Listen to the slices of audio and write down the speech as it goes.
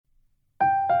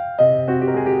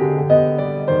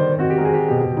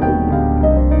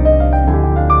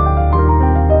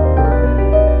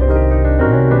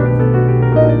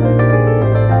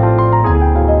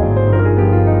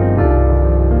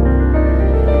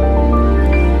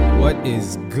What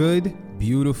is good,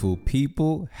 beautiful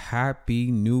people? Happy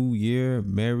New Year,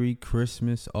 Merry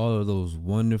Christmas, all of those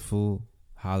wonderful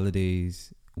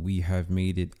holidays. We have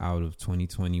made it out of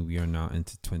 2020. We are now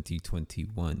into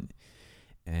 2021.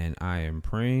 And I am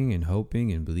praying and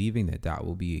hoping and believing that that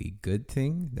will be a good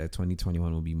thing, that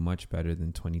 2021 will be much better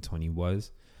than 2020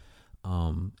 was.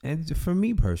 And for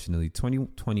me personally,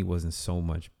 2020 wasn't so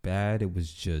much bad. It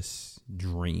was just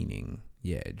draining.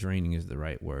 Yeah, draining is the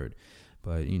right word.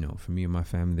 But, you know, for me and my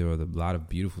family, there were a lot of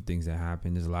beautiful things that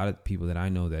happened. There's a lot of people that I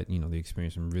know that, you know, they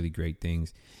experienced some really great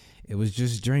things. It was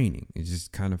just draining. It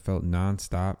just kind of felt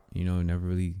nonstop, you know, never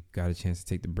really got a chance to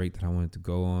take the break that I wanted to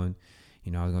go on.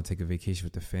 You know, I was going to take a vacation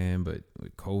with the fam, but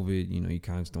with COVID, you know, you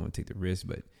kind of just don't want to take the risk.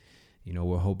 But, you know,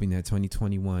 we're hoping that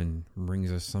 2021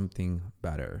 brings us something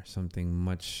better, something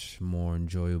much more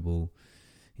enjoyable,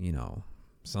 you know,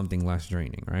 something less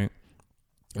draining, right?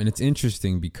 And it's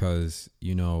interesting because,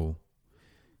 you know,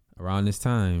 around this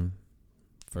time,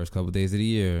 first couple of days of the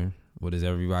year, what is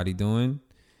everybody doing?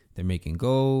 They're making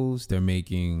goals. They're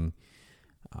making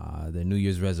their New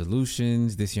Year's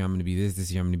resolutions. This year I'm going to be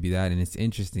this year I'm going to be that. And it's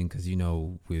interesting because, you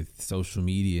know, with social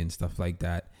media and stuff like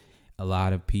that, a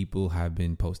lot of people have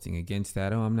been posting against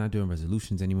that. Oh, I'm not doing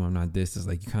resolutions anymore. I'm not this. It's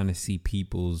like you kind of see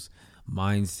people's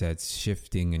mindsets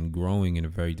shifting and growing in a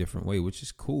very different way, which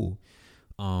is cool.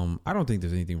 I don't think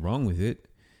there's anything wrong with it,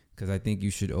 because I think you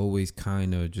should always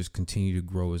kind of just continue to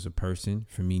grow as a person.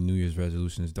 For me, New Year's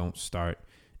resolutions don't start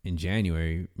in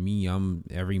January.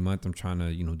 Every month I'm trying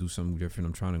to, you know, do something different.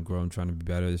 I'm trying to grow. I'm trying to be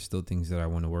better. There's still things that I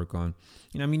want to work on.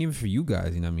 You know, I mean, even for you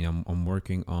guys, you know, I mean, I'm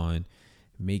working on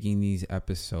making these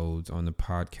episodes on the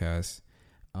podcast,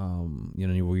 you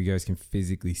know, where you guys can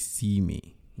physically see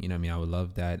me. You know, I mean, I would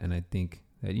love that. And I think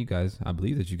that I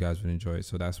believe that you guys would enjoy it.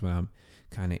 So that's what I'm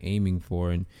kind of aiming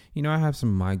for. And, you know, I have some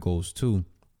of my goals too.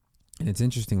 And it's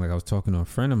interesting, like I was talking to a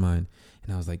friend of mine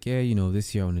and I was like, yeah, you know,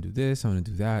 this year I want to do this, I want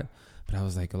to do that. But I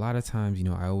was like, a lot of times, you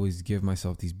know, I always give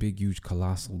myself these big, huge,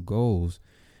 colossal goals.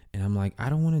 And I'm like, I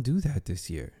don't want to do that this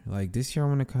year. Like this year, I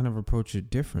want to kind of approach it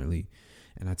differently.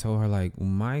 And I told her, like,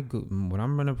 what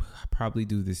I'm going to probably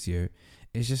do this year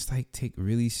is just like take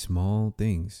really small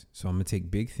things. So I'm going to take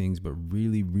big things, but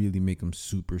really, really make them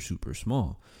super, super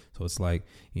small. So it's like,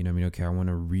 you know, I mean, okay, I want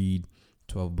to read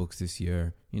 12 books this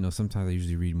year. You know, sometimes I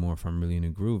usually read more if I'm really in a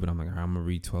groove, but I'm like, all right, I'm going to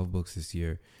read 12 books this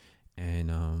year. And,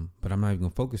 but I'm not even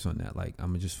going to focus on that. Like, I'm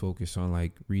going to just focus on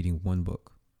like reading one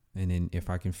book. And then if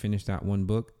I can finish that one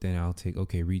book, then I'll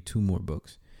read 2 more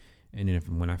books. And then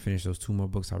when I finish those 2 more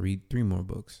books, I'll read 3 more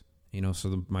books. You know,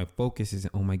 so my focus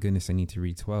isn't, oh my goodness, I need to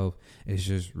read 12. It's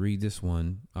just read this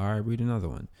one. All right, read another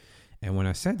one. And when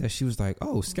I said that, she was like,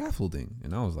 oh, scaffolding.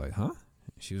 And I was like, huh?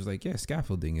 She was like, yeah,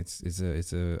 scaffolding. It's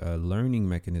a learning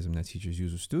mechanism that teachers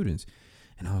use with students.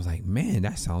 And I was like, man,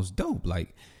 that sounds dope.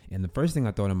 Like, and the first thing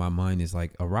I thought in my mind is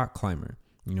like a rock climber.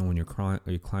 You know, when you're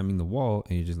climbing the wall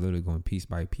and you're just literally going piece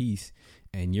by piece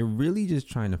and you're really just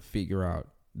trying to figure out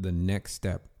the next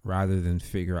step rather than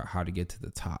figure out how to get to the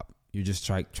top. You're just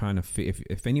trying to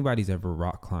if anybody's ever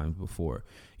rock climbed before,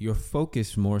 your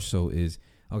focus more so is,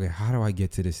 okay, how do I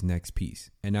get to this next piece?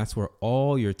 And that's where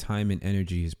all your time and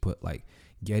energy is put, like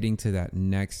getting to that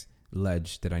next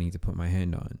ledge that I need to put my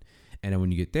hand on. And then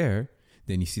when you get there,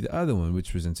 then you see the other one,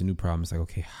 which presents a new problem. It's like,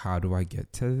 okay, how do I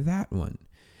get to that one?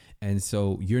 And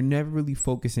so you're never really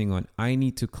focusing on, I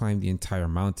need to climb the entire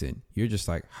mountain. You're just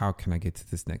like, how can I get to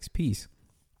this next piece?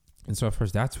 And so at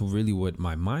first, that's really what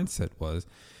my mindset was.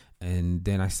 And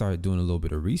then I started doing a little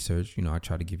bit of research. You know, I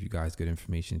try to give you guys good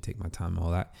information, take my time,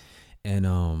 all that. And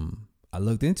I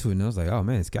looked into it and I was like, oh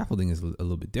man, scaffolding is a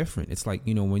little bit different. It's like,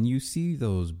 you know, when you see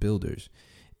those builders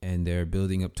and they're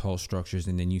building up tall structures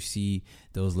and then you see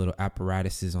those little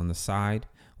apparatuses on the side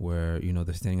where, you know,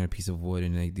 they're standing on a piece of wood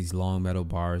and like these long metal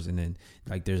bars, and then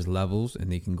like there's levels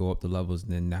and they can go up the levels,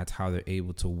 and then that's how they're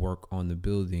able to work on the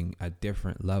building at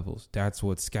different levels. That's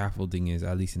what scaffolding is,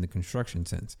 at least in the construction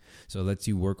sense. So it lets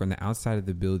you work on the outside of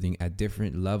the building at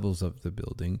different levels of the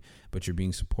building, but you're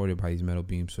being supported by these metal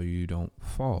beams so you don't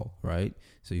fall, right?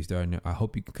 So I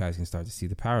hope you guys can start to see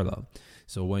the parallel.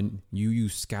 So when you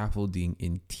use scaffolding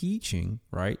in teaching,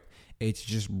 right, it's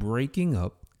just breaking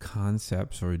up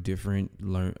concepts or different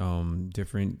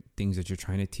things that you're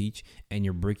trying to teach, and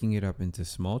you're breaking it up into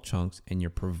small chunks, and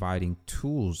you're providing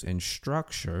tools and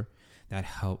structure that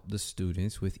help the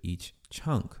students with each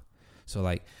chunk. So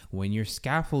like when you're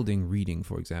scaffolding reading,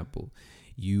 for example,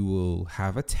 you will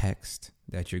have a text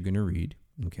that you're going to read.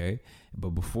 Okay.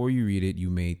 But before you read it, you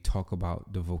may talk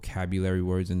about the vocabulary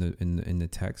words in the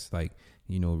text, like,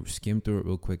 skim through it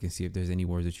real quick and see if there's any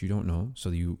words that you don't know. So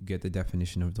you get the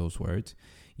definition of those words.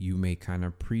 You may kind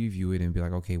of preview it and be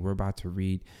like, okay, we're about to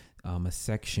read a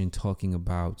section talking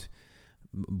about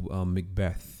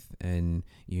Macbeth, and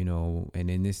and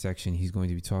in this section he's going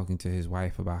to be talking to his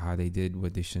wife about how they did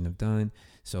what they shouldn't have done.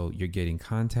 So you're getting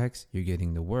context, you're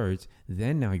getting the words.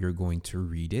 Then now you're going to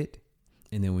read it,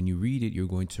 and then when you read it, you're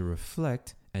going to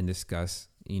reflect and discuss,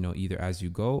 either as you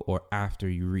go or after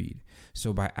you read.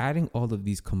 So by adding all of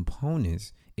these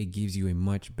components, it gives you a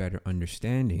much better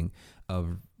understanding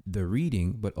of the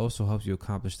reading, but also helps you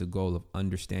accomplish the goal of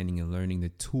understanding and learning the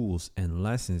tools and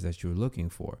lessons that you're looking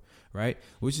for, right?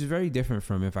 Which is very different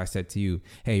from if I said to you,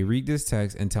 hey, read this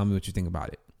text and tell me what you think about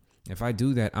it. If I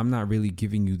do that, I'm not really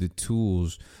giving you the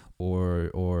tools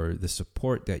or the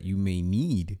support that you may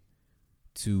need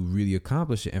to really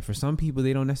accomplish it. And for some people,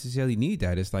 they don't necessarily need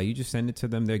that. It's like you just send it to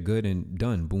them, they're good and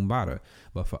done, boom, bada.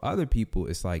 But for other people,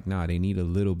 it's like, nah, they need a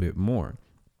little bit more.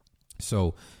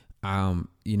 So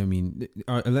let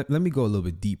me go a little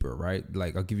bit deeper, right?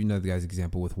 Like I'll give you another guy's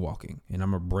example with walking, and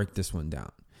I'm gonna break this one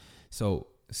down. So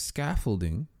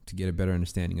scaffolding, to get a better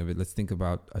understanding of it, let's think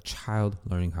about a child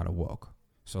learning how to walk.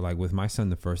 So like with my son,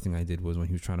 the first thing I did was when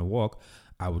he was trying to walk,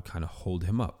 I would kind of hold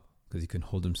him up because he couldn't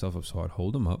hold himself up. So I'd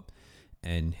hold him up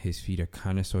and his feet are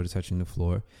kind of sort of touching the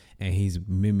floor and he's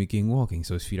mimicking walking.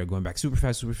 So his feet are going back super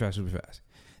fast, super fast, super fast.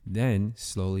 Then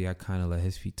slowly I kind of let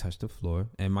his feet touch the floor.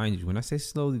 And mind you, when I say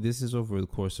slowly, this is over the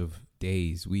course of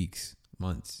days, weeks,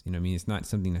 months. It's not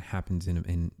something that happens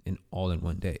in all in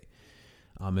one day.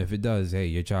 If it does, hey,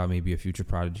 your child may be a future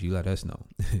prodigy, let us know.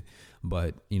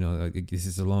 But, this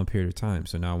is a long period of time.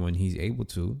 So now when he's able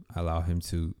to, I allow him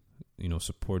to,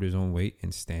 support his own weight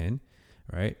and stand,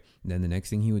 right? Then the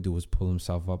next thing he would do was pull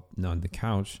himself up on the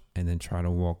couch and then try to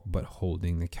walk, but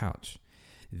holding the couch.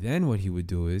 Then what he would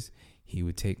do is he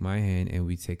would take my hand and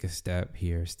we take a step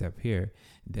here, step here.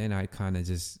 Then I kind of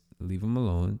just leave him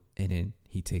alone. And then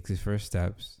he takes his first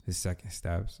steps, his second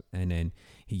steps, and then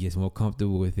he gets more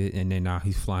comfortable with it. And then now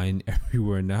he's flying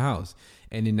everywhere in the house.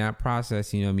 And in that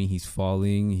process, he's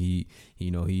falling.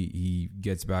 He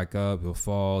gets back up. He'll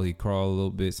fall. He crawl a little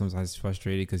bit. Sometimes he's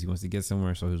frustrated because he wants to get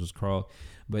somewhere. So he'll just crawl.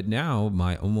 But now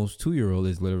my almost 2-year-old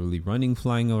is literally running,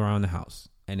 flying around the house.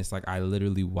 And it's like I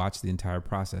literally watched the entire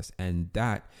process. And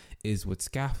that is what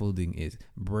scaffolding is,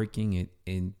 breaking it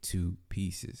into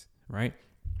pieces, right?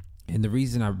 And the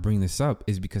reason I bring this up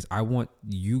is because I want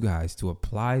you guys to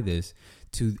apply this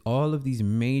to all of these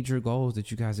major goals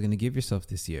that you guys are going to give yourself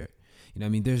this year.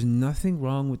 There's nothing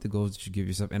wrong with the goals that you give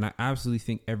yourself. And I absolutely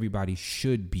think everybody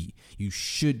should be. You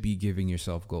should be giving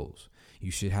yourself goals.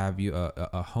 You should have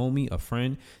a homie, a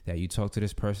friend that you talk to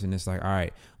this person. It's like, all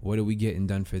right, what are we getting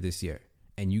done for this year?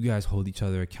 And you guys hold each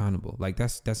other accountable. Like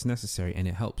that's necessary, and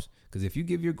it helps. Because if you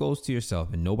give your goals to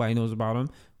yourself and nobody knows about them,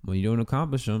 when you don't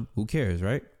accomplish them, who cares,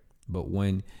 right? But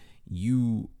when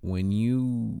you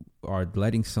are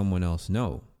letting someone else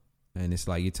know, and it's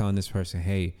like you're telling this person,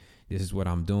 hey, this is what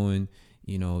I'm doing.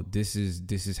 This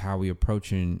is how we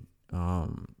approaching.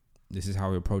 This is how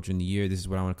we're approaching the year. This is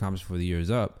what I want to accomplish before the year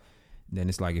is up. Then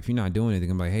it's like, if you're not doing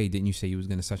anything, I'm like, hey, didn't you say you was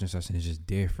going to such and such? And it's just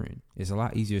different. It's a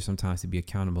lot easier sometimes to be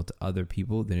accountable to other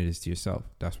people than it is to yourself.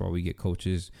 That's why we get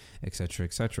coaches, et cetera,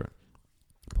 et cetera.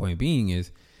 Point being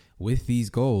is, with these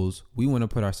goals, we want to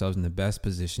put ourselves in the best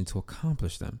position to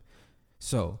accomplish them.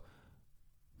 So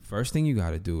first thing you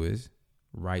got to do is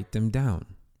write them down.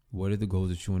 What are the goals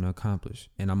that you want to accomplish?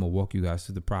 And I'm going to walk you guys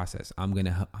through the process. I'm going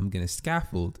to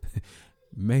scaffold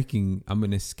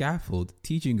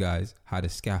teaching guys how to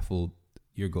scaffold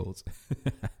your goals.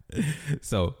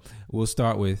 So we'll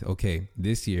start with, okay,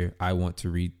 this year I want to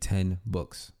read 10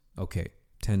 books. Okay,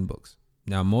 10 books.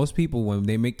 Now, most people, when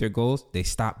they make their goals, they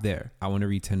stop there. I want to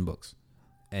read 10 books.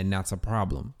 And that's a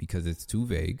problem because it's too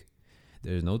vague.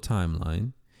 There's no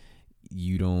timeline.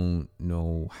 You don't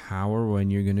know how or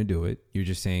when you're going to do it. You're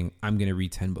just saying, I'm going to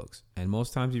read 10 books. And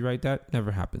most times you write that,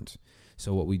 never happens.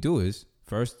 So what we do is,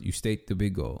 first, you state the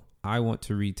big goal. I want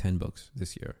to read 10 books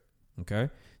this year. Okay?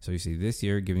 So you see this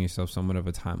year, giving yourself somewhat of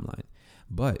a timeline.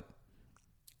 But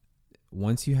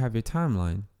once you have your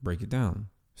timeline, break it down.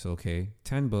 So, okay,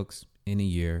 10 books in a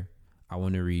year. I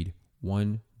want to read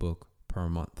 1 book per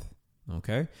month.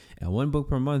 Okay? And 1 book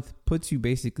per month puts you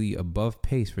basically above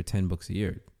pace for 10 books a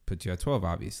year. Puts you at 12,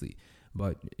 obviously.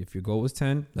 But if your goal was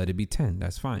 10, let it be 10.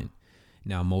 That's fine.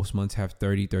 Now, most months have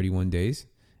 30, 31 days.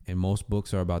 And most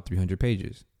books are about 300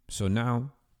 pages. So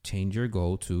now change your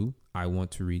goal to, I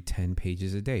want to read 10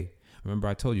 pages a day. Remember,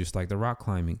 I told you, it's like the rock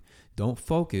climbing. Don't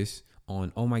focus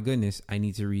on, oh my goodness, I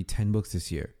need to read 10 books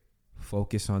this year.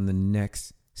 Focus on the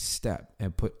next step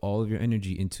and put all of your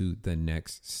energy into the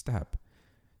next step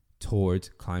towards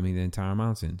climbing the entire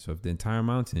mountain. So if the entire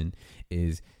mountain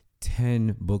is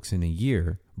 10 books in a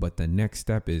year, but the next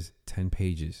step is 10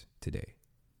 pages today,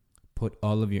 put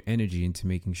all of your energy into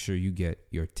making sure you get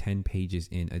your 10 pages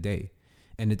in a day.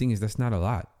 And the thing is, that's not a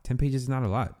lot. 10 pages is not a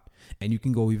lot. And you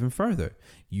can go even further.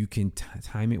 You can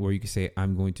time it where you can say,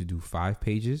 I'm going to do 5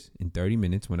 pages in 30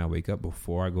 minutes when I wake up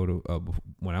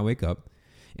when I wake up,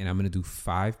 and I'm going to do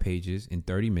 5 pages in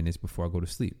 30 minutes before I go to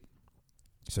sleep.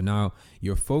 So now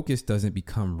your focus doesn't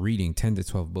become reading 10 to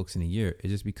 12 books in a year. It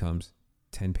just becomes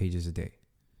 10 pages a day.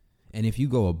 And if you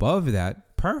go above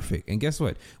that, perfect. And guess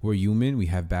what? We're human. We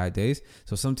have bad days.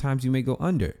 So sometimes you may go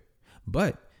under.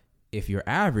 But if your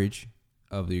average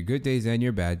of your good days and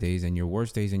your bad days and your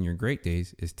worst days and your great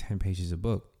days is 10 pages a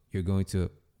book, you're going to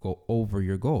go over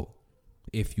your goal.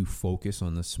 If you focus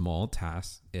on the small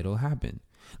tasks, it'll happen.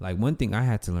 Like one thing I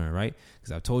had to learn, right?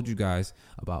 Because I've told you guys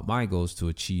about my goals to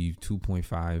achieve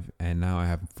 2.5, and now I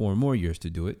have 4 more years to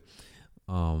do it.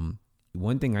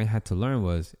 One thing I had to learn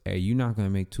was, hey, you're not going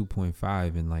to make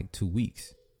 2.5 in like 2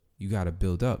 weeks. You got to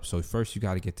build up. So first you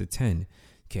got to get to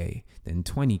 10K, then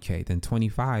 20K, then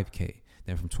 25K.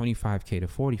 Then from 25K to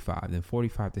 45, then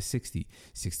 45 to 60,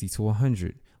 60 to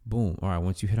 100. Boom. All right.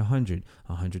 Once you hit 100,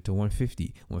 100 to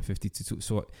 150, 150 to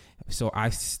 2. So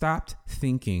I stopped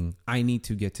thinking I need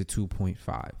to get to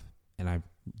 2.5. And I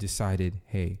decided,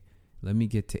 hey, let me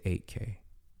get to 8K.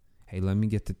 Hey, let me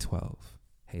get to 12.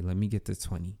 Hey, let me get to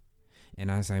 20. And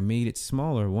as I made it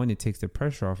smaller, one, it takes the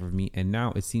pressure off of me. And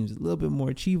now it seems a little bit more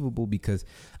achievable because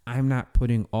I'm not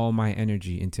putting all my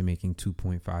energy into making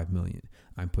 2.5 million.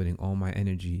 I'm putting all my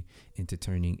energy into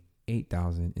turning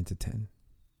 8,000 into 10.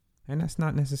 And that's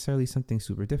not necessarily something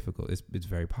super difficult. It's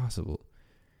very possible.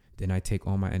 Then I take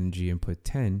all my energy and put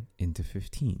 10 into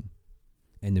 15.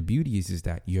 And the beauty is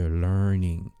that you're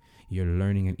learning. You're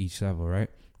learning at each level, right?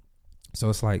 So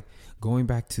it's like going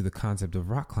back to the concept of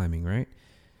rock climbing, right?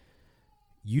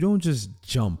 You don't just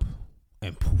jump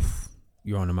and poof,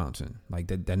 you're on a mountain. Like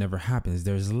that never happens.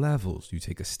 There's levels. You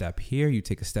take a step here, you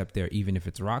take a step there, even if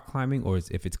it's rock climbing or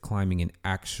if it's climbing an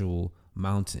actual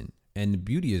mountain. And the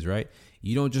beauty is, right,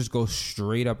 you don't just go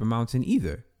straight up a mountain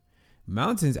either.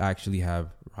 Mountains actually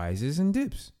have rises and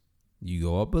dips. You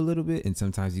go up a little bit and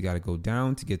sometimes you got to go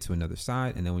down to get to another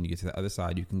side. And then when you get to the other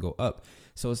side, you can go up.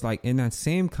 So it's like in that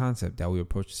same concept that we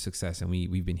approach success, and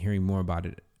we've been hearing more about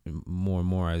it more and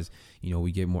more as, you know,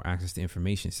 we get more access to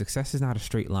information. Success is not a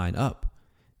straight line up.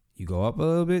 You go up a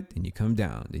little bit, then you come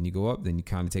down, then you go up, then you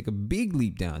kind of take a big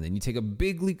leap down, then you take a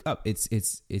big leap up. It's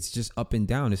just up and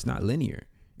down. It's not linear.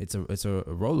 It's a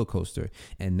roller coaster.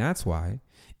 And that's why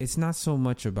it's not so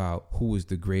much about who is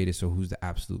the greatest or who's the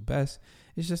absolute best.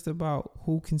 It's just about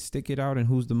who can stick it out and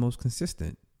who's the most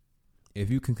consistent. If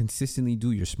you can consistently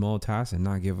do your small tasks and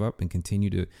not give up and continue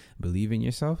to believe in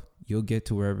yourself, you'll get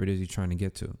to wherever it is you're trying to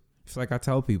get to. It's like I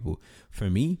tell people, for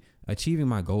me, achieving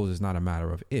my goals is not a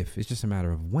matter of if, it's just a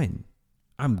matter of when.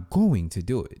 I'm going to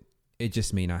do it. It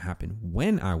just may not happen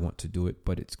when I want to do it,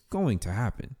 but it's going to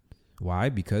happen. Why?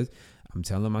 Because I'm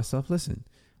telling myself, listen,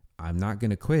 I'm not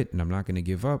going to quit and I'm not going to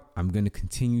give up. I'm going to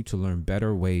continue to learn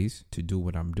better ways to do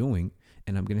what I'm doing,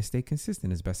 and I'm going to stay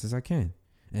consistent as best as I can.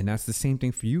 And that's the same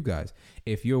thing for you guys.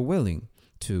 If you're willing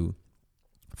to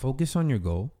focus on your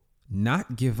goal,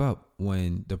 not give up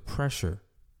when the pressure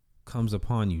comes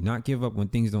upon you, not give up when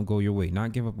things don't go your way,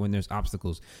 not give up when there's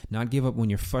obstacles, not give up when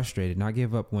you're frustrated, not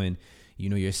give up when, you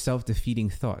know, your self-defeating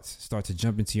thoughts start to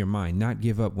jump into your mind, not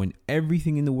give up when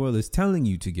everything in the world is telling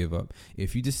you to give up.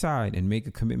 If you decide and make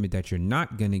a commitment that you're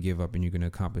not going to give up and you're going to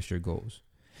accomplish your goals.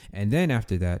 And then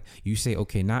after that, you say,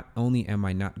 okay, not only am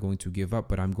I not going to give up,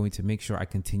 but I'm going to make sure I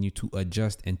continue to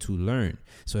adjust and to learn.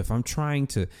 So if I'm trying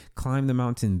to climb the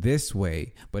mountain this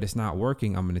way, but it's not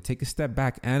working, I'm going to take a step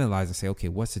back, analyze and say, okay,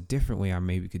 what's a different way I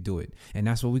maybe could do it? And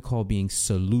that's what we call being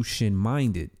solution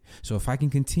minded. So if I can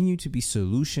continue to be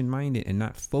solution minded and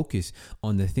not focus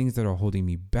on the things that are holding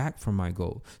me back from my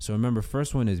goal. So remember,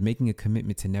 first one is making a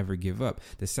commitment to never give up.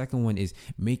 The second one is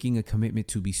making a commitment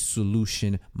to be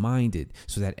solution minded,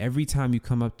 so that every time you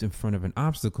come up in front of an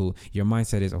obstacle, your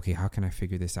mindset is, okay, how can I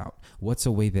figure this out? What's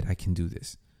a way that I can do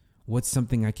this? What's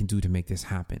something I can do to make this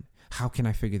happen? How can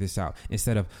I figure this out?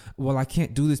 Instead of, well, I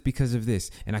can't do this because of this,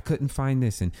 and I couldn't find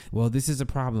this, and well, this is a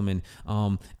problem, and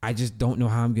I just don't know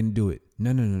how I'm going to do it.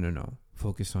 No.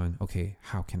 Focus on, okay,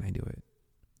 how can I do it?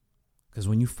 Because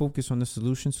when you focus on the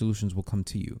solution, solutions will come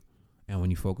to you. And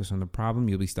when you focus on the problem,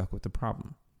 you'll be stuck with the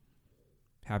problem.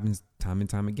 Happens time and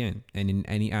time again, and in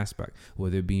any aspect,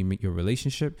 whether it be your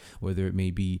relationship, whether it may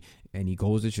be any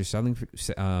goals that you're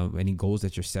any goals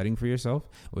that you're setting for yourself,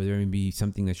 whether it may be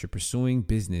something that you're pursuing,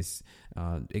 business,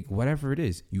 whatever it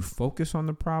is. You focus on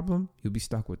the problem, you'll be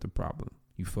stuck with the problem.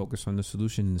 You focus on the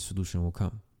solution, and the solution will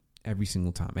come every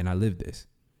single time. And I live this.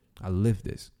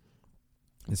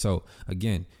 And so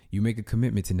again, you make a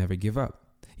commitment to never give up.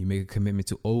 You make a commitment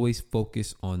to always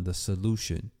focus on the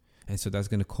solution. And so that's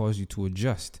going to cause you to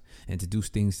adjust and to do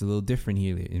things a little different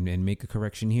here and make a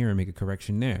correction here and make a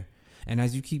correction there. And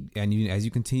as you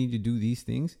continue to do these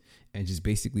things and just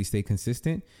basically stay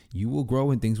consistent, you will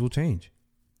grow and things will change.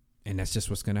 And that's just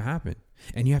what's going to happen.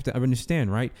 And you have to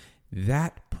understand, right?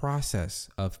 That process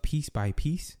of piece by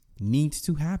piece needs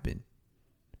to happen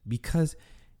because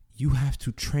you have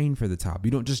to train for the top.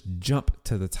 You don't just jump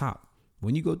to the top.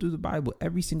 When you go through the Bible,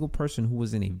 every single person who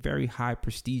was in a very high,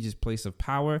 prestigious place of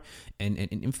power and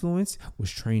influence was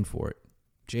trained for it.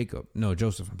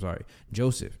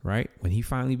 Joseph, right? When he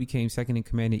finally became second in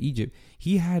command in Egypt,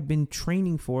 he had been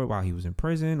training for it while he was in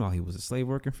prison, while he was a slave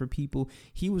working for people.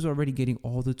 He was already getting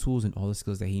all the tools and all the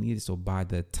skills that he needed. So by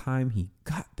the time he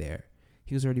got there,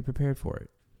 he was already prepared for it.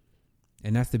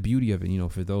 And that's the beauty of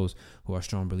it, for those who are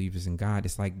strong believers in God.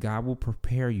 It's like God will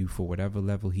prepare you for whatever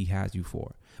level he has you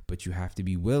for. But you have to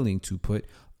be willing to put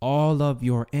all of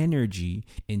your energy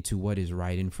into what is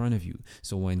right in front of you.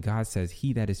 So when God says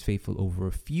he that is faithful over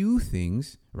a few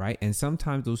things, right? And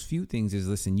sometimes those few things is,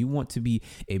 listen, you want to be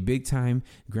a big time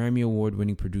Grammy Award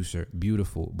winning producer.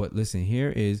 Beautiful. But listen, here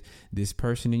is this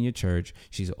person in your church.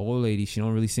 She's an old lady. She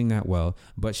don't really sing that well,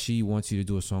 but she wants you to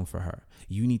do a song for her.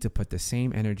 You need to put the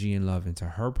same energy and love into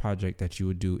her project that you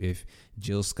would do if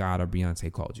Jill Scott or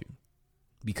Beyonce called you.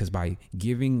 Because by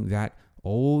giving that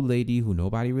old lady who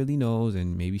nobody really knows,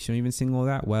 and maybe she don't even sing all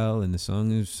that well, and the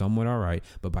song is somewhat all right,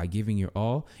 but by giving your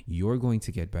all, you're going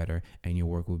to get better and your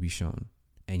work will be shown,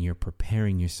 and you're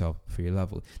preparing yourself for your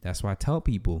level. That's why I tell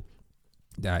people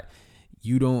that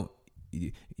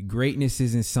greatness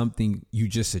isn't something you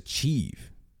just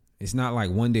achieve. It's not like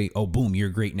one day, oh, boom, you're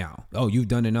great now. Oh, you've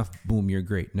done enough. Boom, you're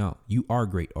great. No, you are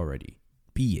great already.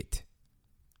 Be it.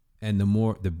 And the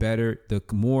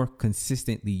more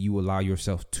consistently you allow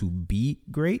yourself to be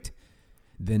great,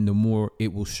 then the more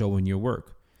it will show in your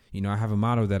work. I have a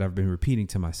motto that I've been repeating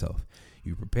to myself.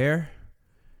 You prepare,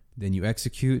 then you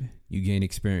execute, you gain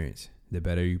experience. The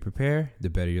better you prepare, the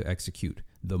better you execute.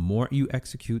 The more you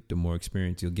execute, the more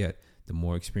experience you'll get. The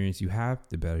more experience you have,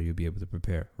 the better you'll be able to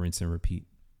prepare. Rinse and repeat.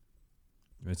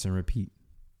 Rinse and repeat.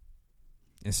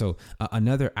 And so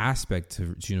another aspect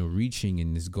to, reaching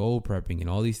and this goal prepping and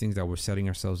all these things that we're setting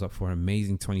ourselves up for an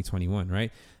amazing 2021,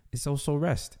 right? It's also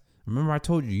rest. Remember, I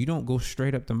told you don't go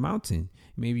straight up the mountain.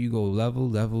 Maybe you go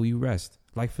level, you rest.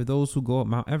 Like for those who go up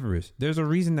Mount Everest, there's a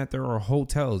reason that there are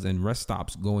hotels and rest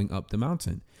stops going up the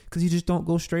mountain because you just don't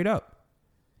go straight up.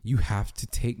 You have to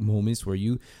take moments where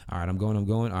all right, I'm going.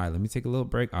 All right, let me take a little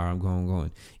break. All right, I'm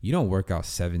going. You don't work out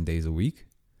 7 days a week.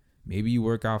 Maybe you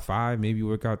work out 5, maybe you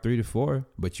work out 3 to 4,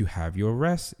 but you have your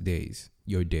rest days,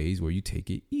 your days where you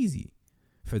take it easy.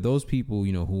 For those people,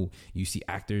 who you see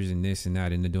actors and this and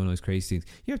that and they're doing those crazy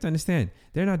things, you have to understand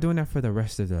they're not doing that for the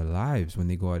rest of their lives when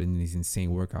they go out in these insane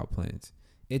workout plans.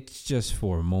 It's just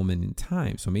for a moment in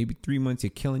time. So maybe 3 months, you're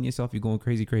killing yourself, you're going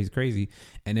crazy.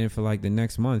 And then for like the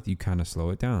next month, you kind of slow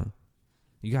it down.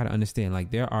 You got to understand, like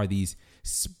there are these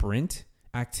sprint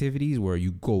activities where you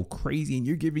go crazy and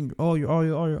you're giving all your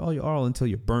all until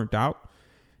you're burnt out.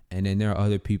 And then there are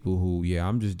other people who,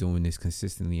 I'm just doing this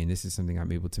consistently and this is something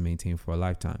I'm able to maintain for a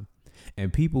lifetime.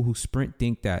 And people who sprint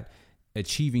think that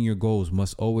achieving your goals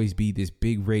must always be this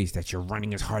big race that you're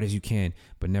running as hard as you can,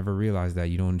 but never realize that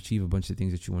you don't achieve a bunch of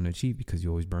things that you want to achieve because you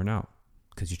always burn out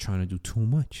because you're trying to do too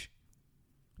much.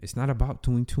 It's not about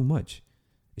doing too much.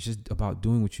 It's just about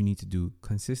doing what you need to do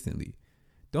consistently.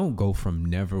 Don't go from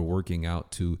never working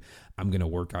out to I'm going to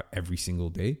work out every single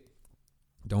day.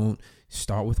 Don't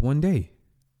start with one day.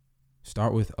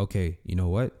 Start with, okay, you know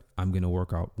what? I'm going to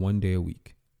work out 1 day a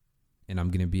week. And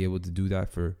I'm going to be able to do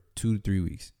that for 2 to 3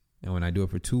 weeks. And when I do it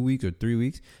for 2 weeks or 3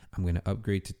 weeks, I'm going to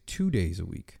upgrade to 2 days a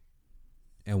week.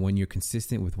 And when you're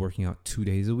consistent with working out 2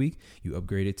 days a week, you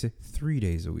upgrade it to 3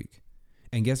 days a week.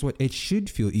 And guess what? It should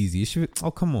feel easy. It should.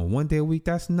 Oh, come on. 1 day a week.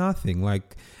 That's nothing.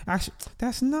 Like, actually,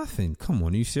 that's nothing. Come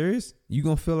on. Are you serious? You're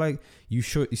going to feel like you're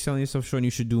selling yourself short and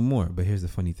you should do more. But here's the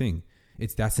funny thing.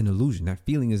 That's an illusion. That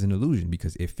feeling is an illusion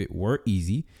because if it were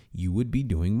easy, you would be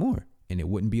doing more and it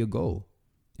wouldn't be a goal.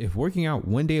 If working out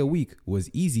 1 day a week was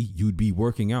easy, you'd be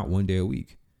working out 1 day a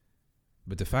week.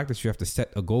 But the fact that you have to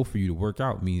set a goal for you to work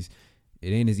out means it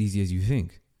ain't as easy as you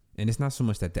think. And it's not so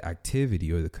much that the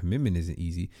activity or the commitment isn't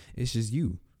easy. It's just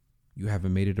you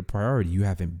haven't made it a priority. You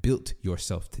haven't built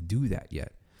yourself to do that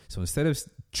yet. So instead of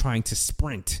trying to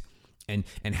sprint and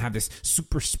have this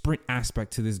super sprint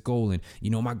aspect to this goal, and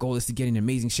my goal is to get in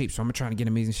amazing shape, so I'm gonna try to get in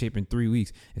amazing shape in 3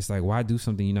 weeks. It's like, why do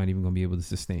something you're not even gonna be able to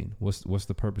sustain? What's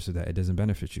the purpose of that? It doesn't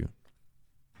benefit you.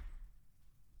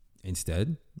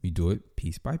 Instead, you do it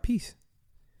piece by piece.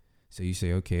 So you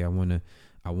say, okay, I wanna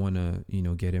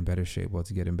get in better shape. Well,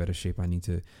 to get in better shape, I need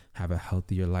to have a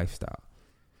healthier lifestyle.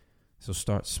 So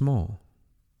start small.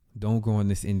 Don't go on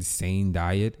this insane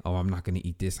diet. Oh, I'm not going to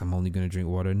eat this. I'm only going to drink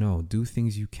water. No, do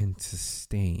things you can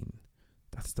sustain.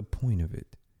 That's the point of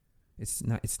it. It's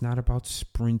not about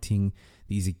sprinting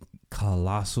these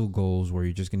colossal goals where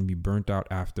you're just going to be burnt out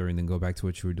after and then go back to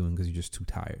what you were doing because you're just too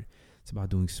tired. It's about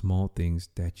doing small things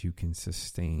that you can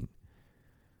sustain.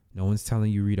 No one's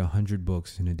telling you read 100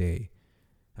 books in a day.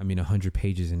 100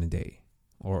 pages in a day.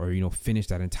 Or finish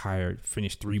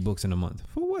 3 books in a month.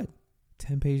 For what?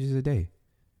 10 pages a day.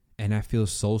 And that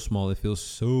feels so small. It feels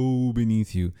so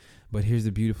beneath you. But here's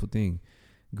the beautiful thing.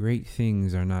 Great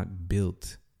things are not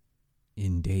built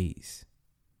in days.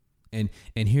 And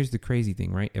here's the crazy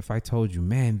thing, right? If I told you,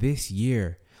 man, this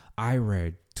year I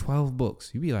read 12 books,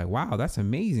 you'd be like, wow, that's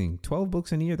amazing. 12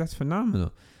 books in a year, that's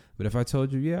phenomenal. But if I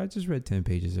told you, yeah, I just read 10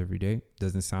 pages every day,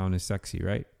 doesn't sound as sexy,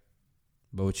 right?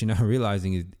 But what you're not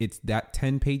realizing is it's that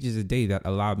 10 pages a day that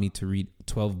allowed me to read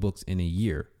 12 books in a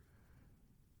year.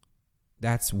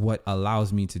 That's what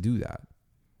allows me to do that.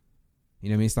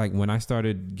 It's like when I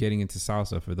started getting into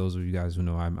salsa, for those of you guys who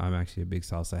know, I'm actually a big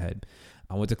salsa head.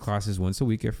 I went to classes once a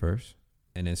week at first,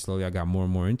 and then slowly I got more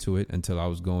and more into it until I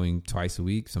was going twice a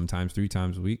week, sometimes 3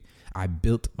 times a week. I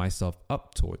built myself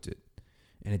up towards it.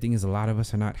 And the thing is, a lot of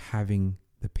us are not having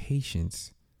the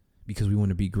patience because we want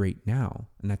to be great now.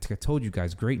 And I told you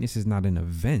guys, greatness is not an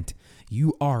event.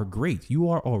 You are great. You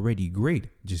are already great.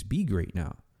 Just be great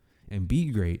now. And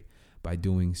be great by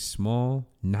doing small,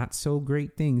 not so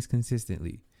great things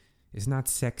consistently. It's not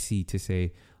sexy to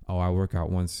say, oh, I work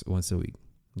out once a week.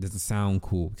 It doesn't sound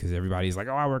cool because everybody's like,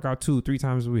 oh, I work out 2-3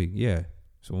 times a week. Yeah.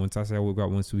 So once I say I work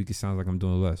out once a week, it sounds like I'm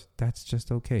doing less. That's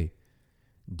just okay.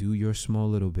 Do your small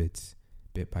little bits,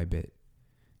 bit by bit.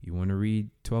 You want to read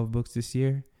 12 books this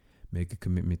year? Make a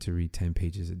commitment to read 10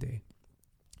 pages a day.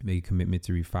 Make a commitment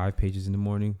to read 5 pages in the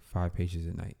morning, 5 pages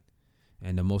at night.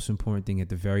 And the most important thing at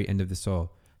the very end of this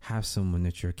all, have someone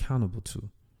that you're accountable to.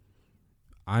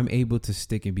 I'm able to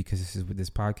stick in because this is with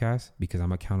this podcast because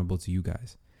I'm accountable to you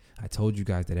guys. I told you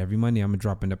guys that every Monday I'm going to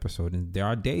drop an episode. And there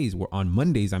are days where on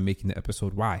Mondays I'm making the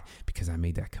episode. Why? Because I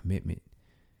made that commitment.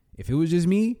 If it was just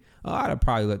me, I'd have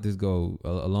probably let this go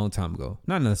a long time ago.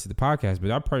 Not unless it's the podcast,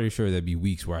 but I'm pretty sure there'd be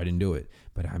weeks where I didn't do it.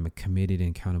 But I'm committed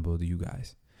and accountable to you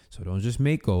guys. So don't just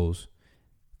make goals.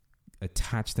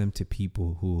 Attach them to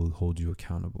people who will hold you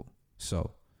accountable.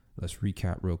 So let's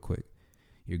recap real quick.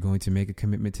 You're going to make a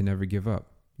commitment to never give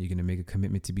up. You're going to make a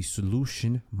commitment to be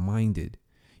solution-minded.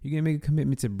 You're going to make a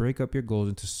commitment to break up your goals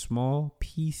into small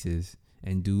pieces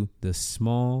and do the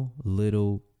small,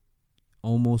 little,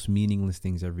 almost meaningless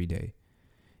things every day.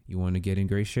 You want to get in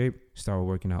great shape? Start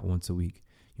working out once a week.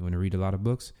 You want to read a lot of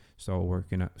books?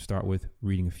 Start with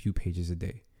reading a few pages a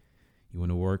day. You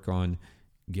want to work on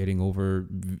getting over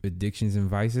addictions and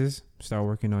vices? Start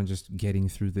working on just getting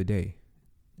through the day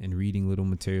and reading little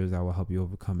materials that will help you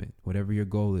overcome it. Whatever your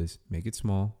goal is, make it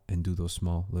small and do those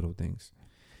small little things.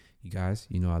 You guys,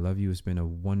 I love you. It's been a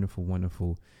wonderful,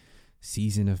 wonderful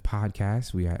season of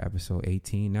podcasts. We are at episode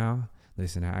 18 now.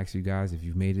 Listen, I ask you guys, if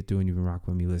you've made it through and you've been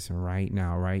rocking with me, listen, right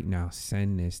now,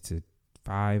 send this to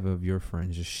 5 of your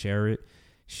friends. Just share it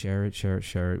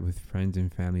with friends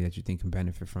and family that you think can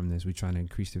benefit from this. We're trying to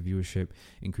increase the viewership,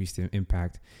 increase the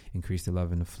impact, increase the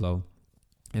love and the flow.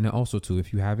 And then also, too,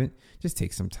 if you haven't, just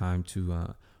take some time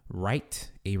to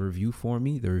write a review for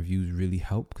me. The reviews really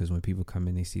help because when people come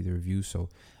in, they see the reviews. So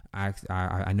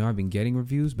I know I've been getting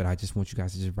reviews, but I just want you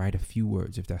guys to just write a few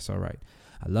words if that's all right.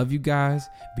 I love you guys.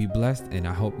 Be blessed. And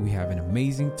I hope we have an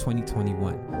amazing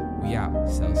 2021. We out.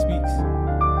 Cell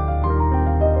Speaks.